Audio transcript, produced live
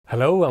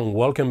Hello and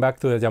welcome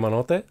back to the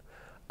Yamanote.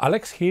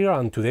 Alex here,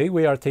 and today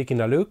we are taking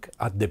a look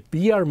at the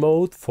VR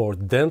mode for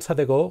Densha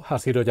de GO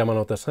Hashirō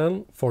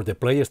Yamanote-sen for the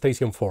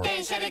PlayStation 4.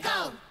 Densha de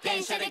GO,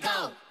 Densha de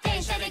GO,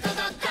 Densha de GO.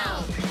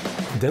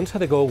 Densha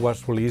de GO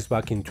was released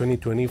back in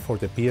 2020 for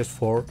the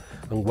PS4,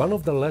 and one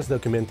of the less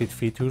documented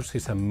features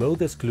is a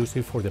mode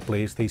exclusive for the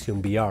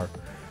PlayStation VR.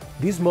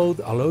 This mode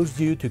allows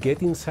you to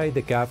get inside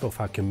the cab of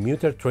a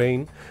commuter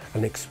train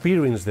and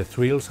experience the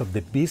thrills of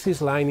the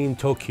busiest line in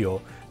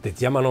Tokyo, the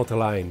Yamanote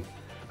line.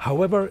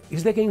 However,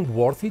 is the game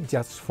worth it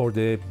just for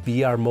the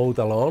VR mode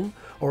alone?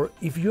 Or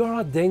if you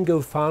are a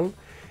DenGO fan,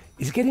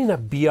 is getting a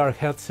VR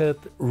headset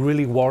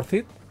really worth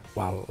it?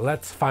 Well,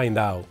 let's find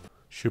out.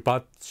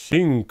 Shupat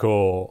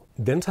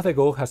 5! Densha de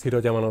GO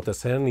Hashirō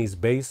Yamanote-sen is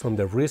based on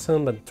the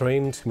recent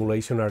train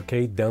simulation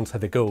arcade Densha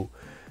de GO,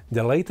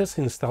 the latest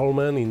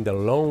installment in the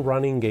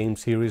long-running game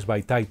series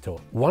by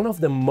Taito. One of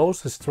the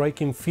most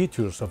striking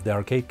features of the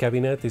arcade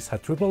cabinet is a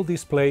triple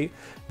display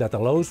that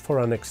allows for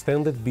an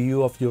extended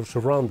view of your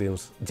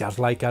surroundings, just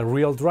like a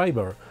real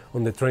driver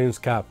on the train's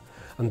cab,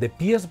 and the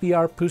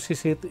PSVR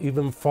pushes it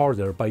even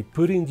further by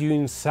putting you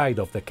inside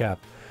of the cab.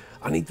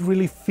 And it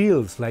really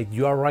feels like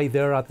you are right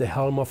there at the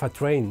helm of a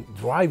train,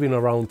 driving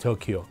around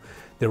Tokyo.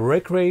 The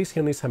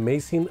recreation is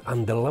amazing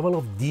and the level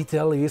of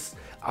detail is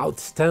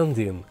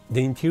outstanding.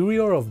 The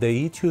interior of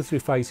the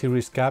E235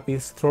 series cab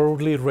is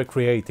thoroughly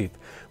recreated,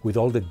 with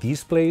all the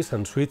displays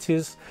and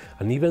switches,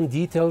 and even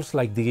details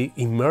like the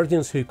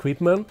emergency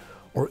equipment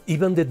or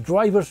even the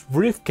driver's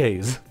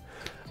briefcase.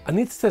 And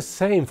it's the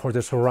same for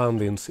the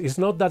surroundings. It's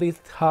not that it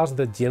has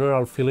the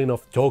general feeling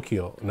of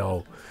Tokyo,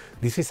 no.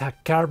 This is a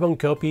carbon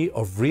copy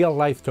of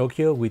real-life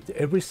Tokyo with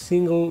every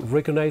single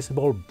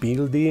recognizable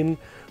building,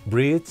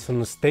 bridge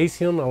and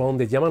station along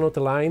the Yamanote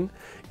line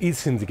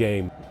is in the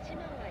game.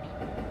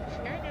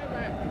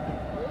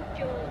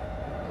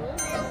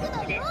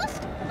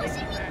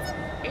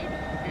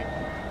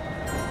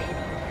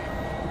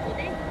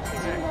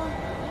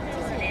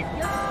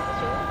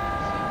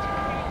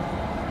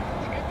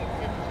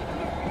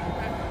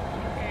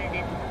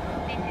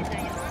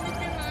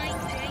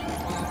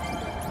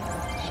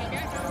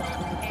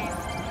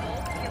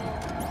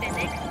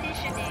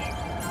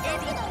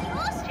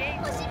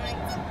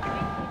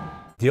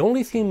 The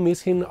only thing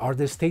missing are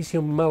the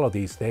station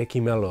melodies, the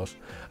Eki Melos,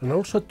 and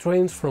also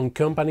trains from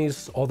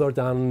companies other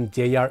than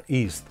JR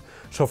East.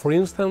 So for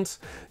instance,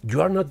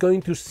 you are not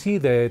going to see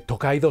the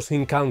Tokaido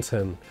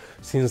Shinkansen,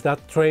 since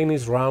that train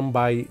is run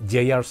by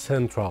JR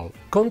Central.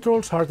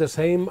 Controls are the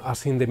same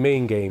as in the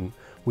main game,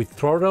 with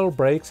throttle,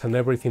 brakes and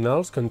everything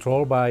else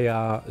controlled by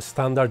a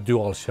standard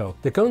DualShock.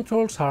 The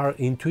controls are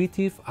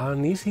intuitive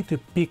and easy to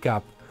pick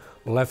up.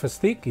 Left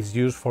stick is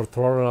used for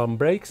throttle and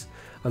brakes,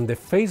 and the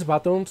face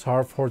buttons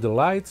are for the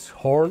lights,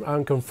 horn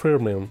and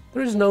confirming.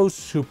 There is no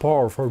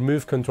support for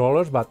move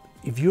controllers, but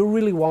if you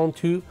really want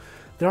to,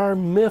 there are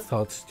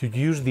methods to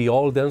use the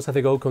old Densha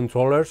de GO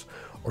controllers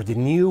or the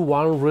new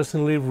one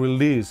recently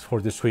released for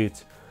the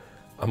Switch.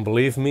 And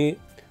believe me,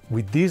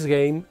 with this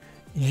game,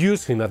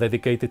 using a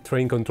dedicated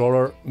train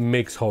controller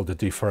makes all the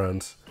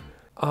difference.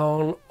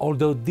 And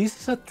although this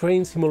is a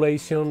train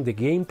simulation, the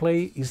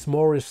gameplay is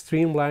more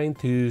streamlined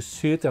to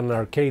suit an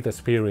arcade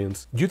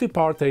experience. You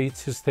depart each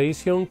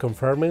station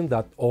confirming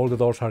that all the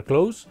doors are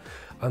closed,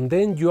 and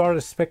then you are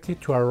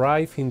expected to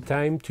arrive in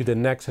time to the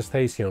next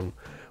station,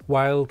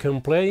 while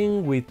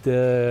complying with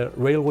the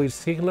railway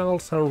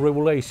signals and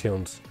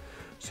regulations.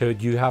 So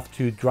you have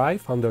to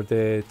drive under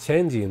the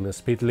changing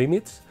speed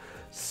limits,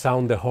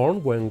 sound the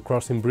horn when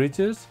crossing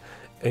bridges,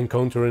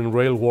 encountering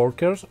rail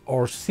workers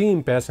or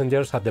seeing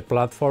passengers at the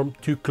platform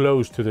too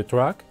close to the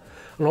track,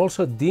 and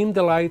also dim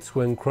the lights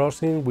when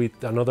crossing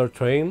with another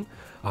train,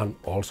 and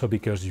also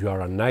because you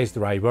are a nice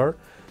driver,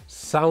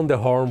 sound the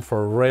horn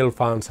for rail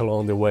fans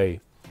along the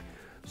way.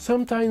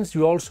 Sometimes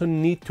you also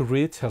need to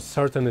reach a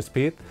certain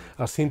speed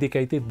as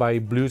indicated by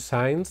blue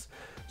signs,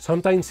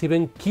 sometimes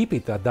even keep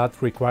it at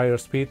that required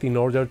speed in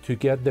order to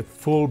get the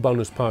full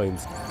bonus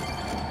points.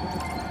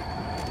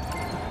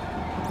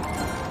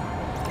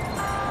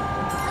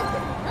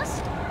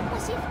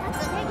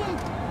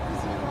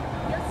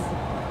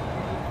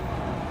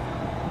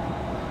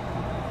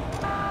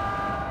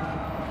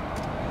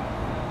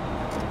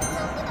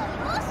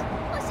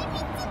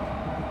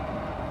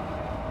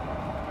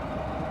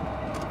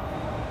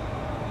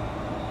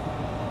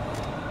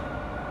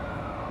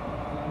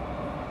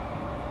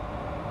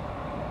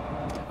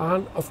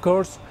 And of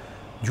course,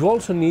 you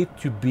also need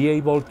to be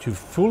able to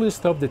fully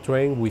stop the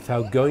train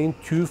without going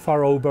too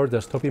far over the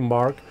stopping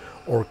mark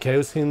or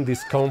causing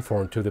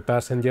discomfort to the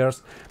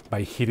passengers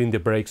by hitting the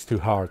brakes too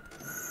hard.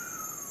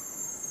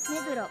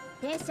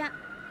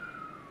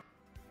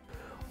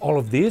 All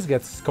of this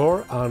gets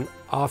scored, and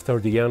after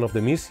the end of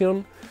the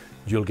mission,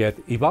 you'll get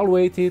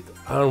evaluated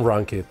and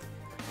ranked.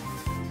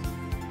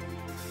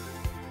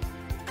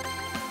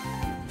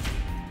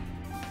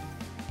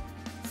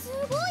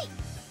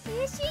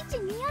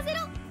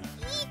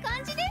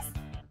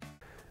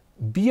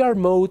 VR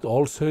mode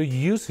also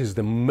uses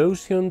the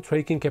motion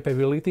tracking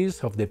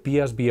capabilities of the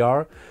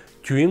PSVR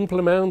to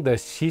implement the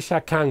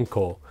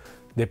Shishakanko,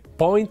 the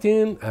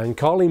pointing and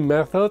calling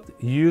method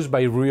used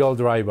by real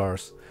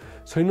drivers.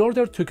 So in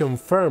order to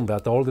confirm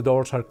that all the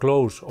doors are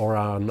closed or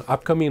an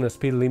upcoming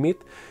speed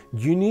limit,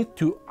 you need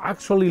to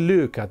actually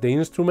look at the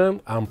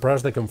instrument and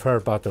press the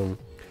confirm button.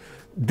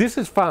 This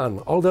is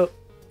fun, although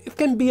it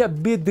can be a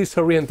bit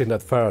disorienting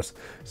at first,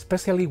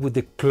 especially with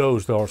the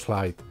closed door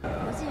slide.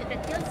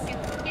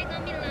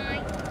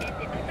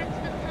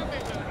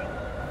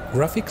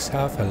 Graphics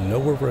have a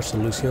lower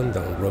resolution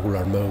than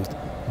regular mode,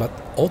 but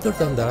other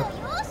than that,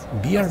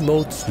 VR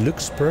mode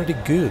looks pretty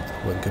good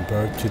when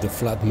compared to the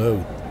flat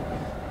mode.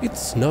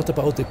 It's not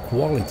about the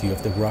quality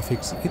of the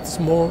graphics, it's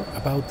more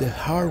about the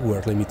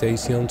hardware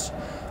limitations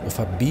of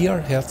a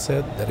VR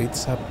headset that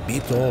it's a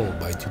bit old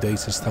by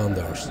today's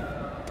standards.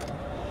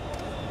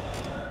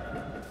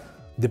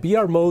 The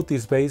VR mode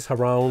is based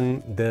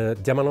around the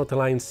Yamanote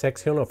line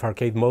section of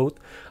arcade mode,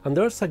 and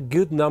there's a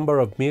good number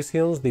of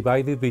missions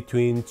divided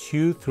between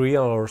 2, 3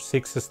 or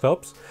 6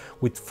 stops,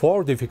 with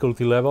 4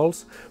 difficulty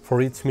levels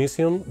for each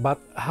mission, but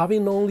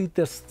having only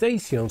the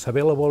stations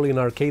available in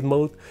arcade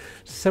mode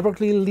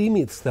severely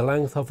limits the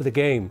length of the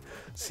game,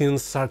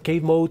 since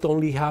arcade mode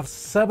only has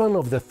 7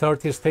 of the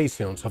 30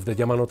 stations of the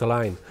Yamanote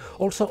line.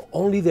 Also,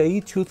 only the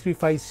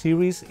E235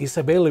 series is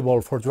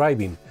available for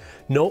driving,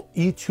 no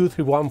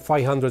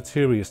E231-500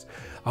 series,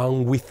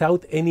 and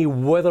without any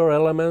weather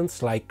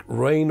elements like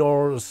rain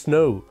or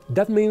snow.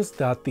 That means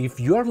that if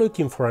you are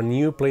looking for a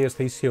new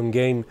PlayStation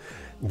game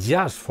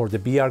just for the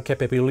VR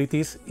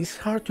capabilities, it's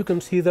hard to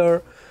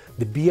consider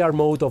the VR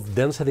mode of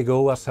Densha de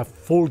GO as a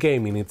full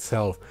game in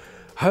itself.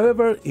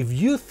 However, if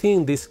you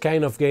think this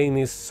kind of game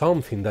is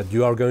something that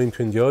you are going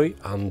to enjoy,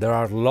 and there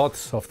are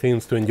lots of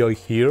things to enjoy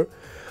here,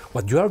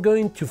 what you are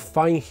going to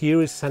find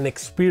here is an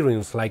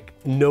experience like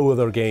no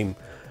other game.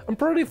 And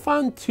pretty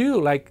fun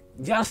too, like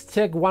just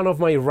check one of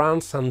my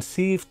runs and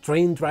see if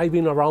train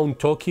driving around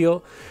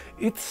Tokyo,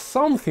 it's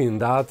something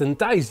that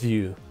entices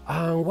you.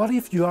 And what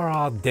if you are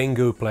a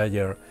DenGO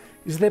player?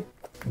 Is the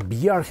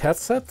VR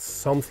headset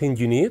something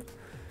you need?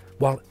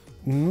 Well,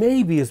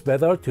 maybe it's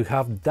better to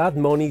have that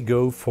money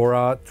go for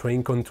a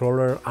train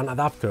controller and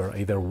adapter,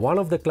 either one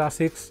of the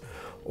classics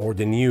or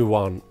the new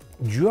one.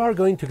 You are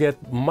going to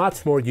get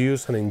much more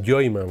use and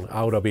enjoyment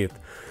out of it,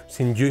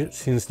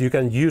 since you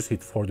can use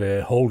it for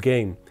the whole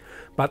game.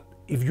 But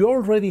if you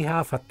already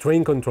have a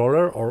train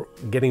controller or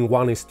getting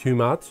one is too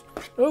much,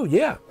 oh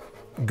yeah,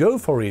 go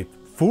for it,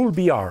 full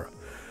VR.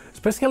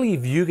 Especially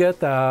if you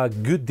get a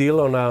good deal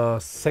on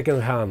a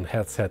second-hand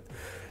headset.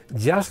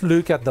 Just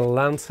look at the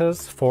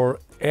lenses for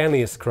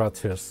any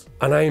scratches.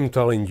 And I'm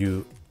telling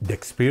you, the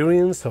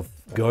experience of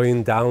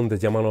going down the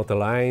Yamanote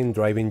line,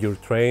 driving your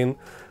train,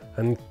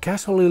 and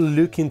casually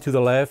looking to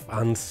the left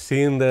and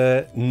seeing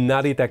the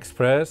Narita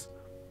Express.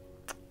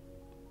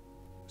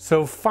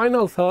 So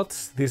final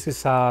thoughts, this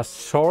is a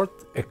short,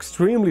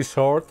 extremely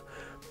short,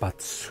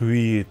 but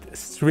sweet,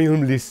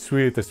 extremely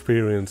sweet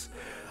experience.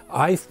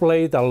 I've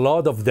played a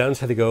lot of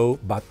Densha de GO,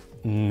 but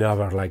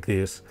never like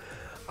this.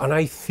 And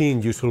I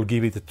think you should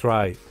give it a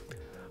try.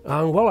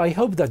 And well, I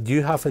hope that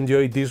you have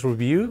enjoyed this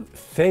review.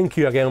 Thank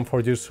you again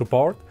for your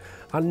support.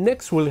 And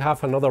next we'll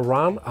have another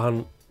run,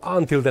 and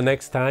until the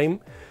next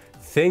time,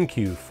 thank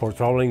you for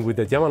traveling with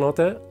the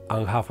Yamanote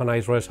and have a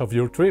nice rest of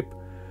your trip.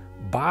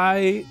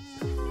 Bye!